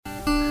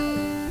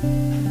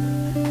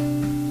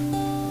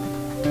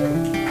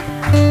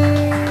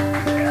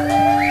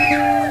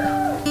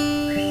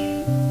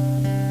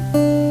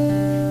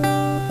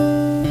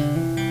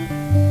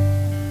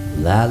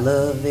I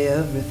love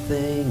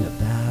everything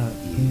about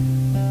you,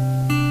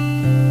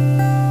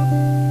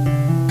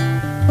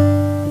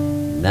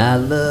 and I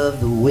love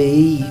the way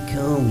you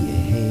comb your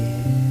hair,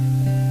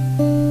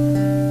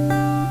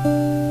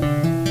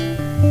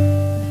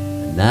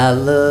 and I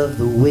love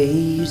the way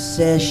you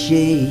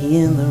sashay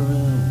in the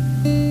room.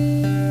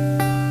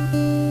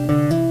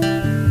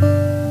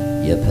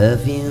 Your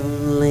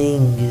perfume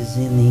lingers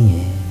in the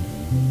air.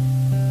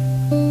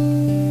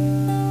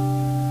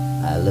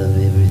 I love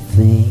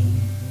everything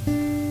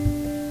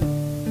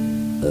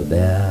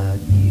about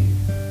you.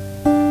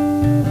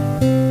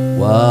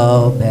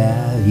 What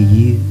about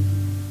you?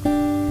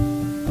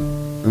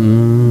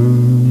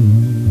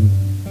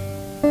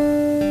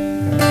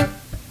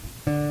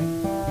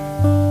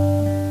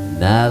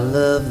 And I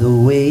love the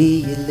way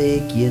you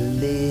lick your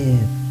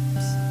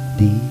lips,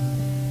 dear.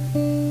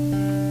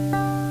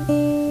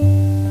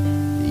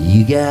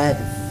 You got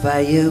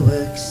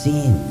fireworks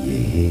in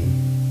your hair.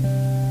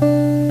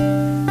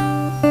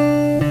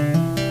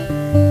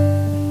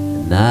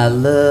 And I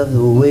love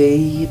the way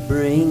you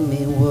bring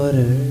me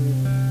water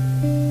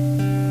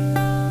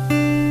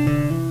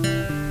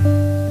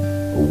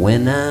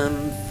when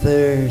I'm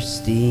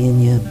thirsty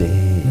in your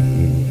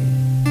bed.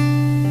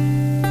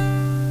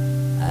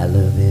 I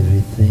love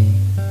everything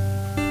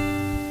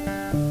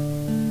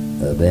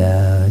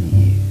about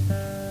you.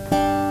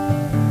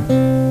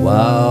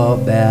 What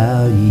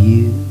about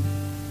you?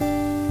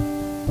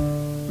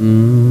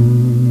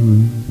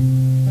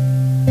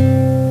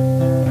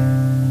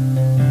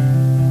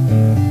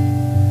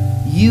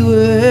 You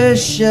were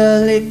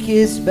surely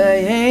kissed by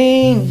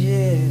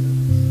angels.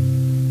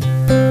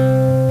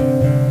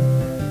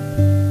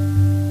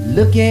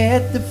 Look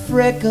at the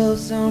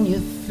freckles on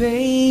your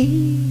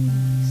face.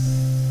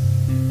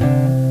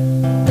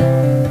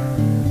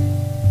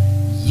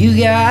 You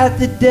got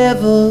the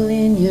devil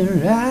in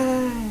your eye.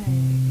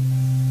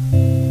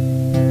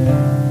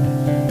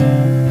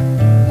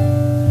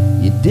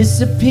 You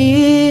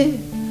disappeared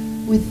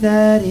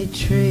without a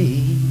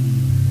trace.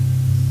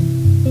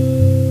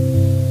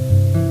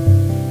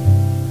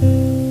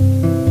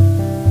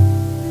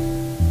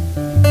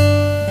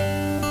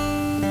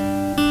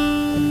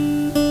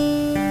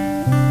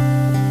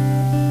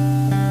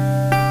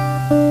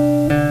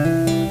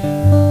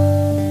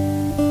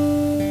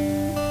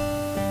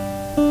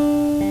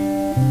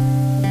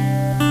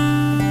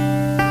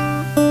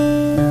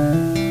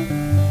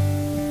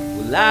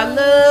 I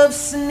love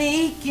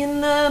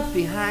sneaking up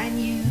behind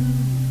you,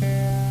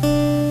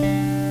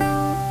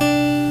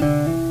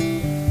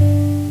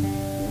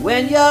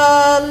 when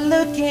you're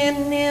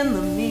looking in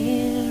the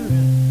mirror.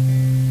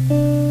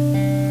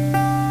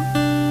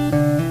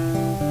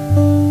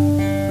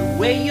 The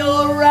way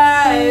your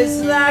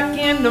eyes lock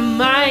into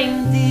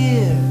mine,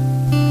 dear,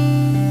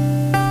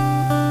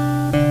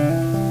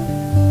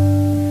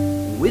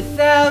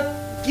 without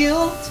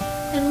guilt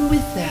and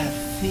without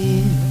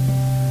fear.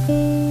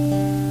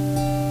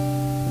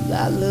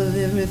 I love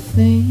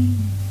everything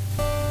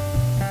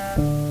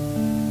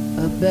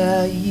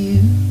about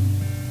you.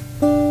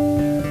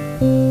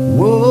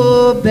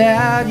 What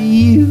about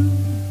you?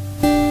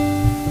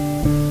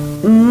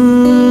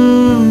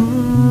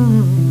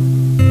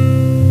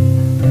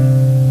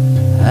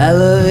 I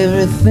love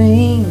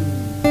everything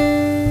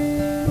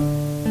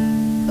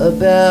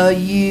about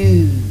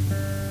you.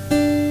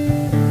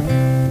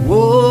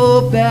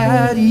 What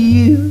about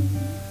you?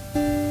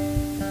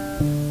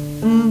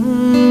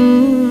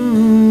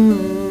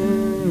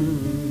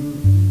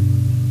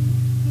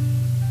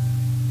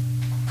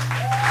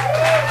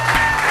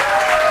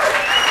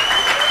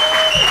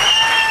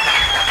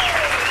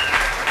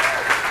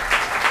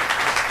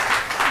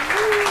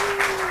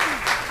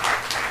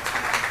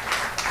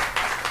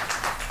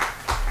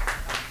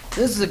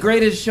 This is the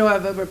greatest show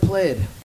I've ever played.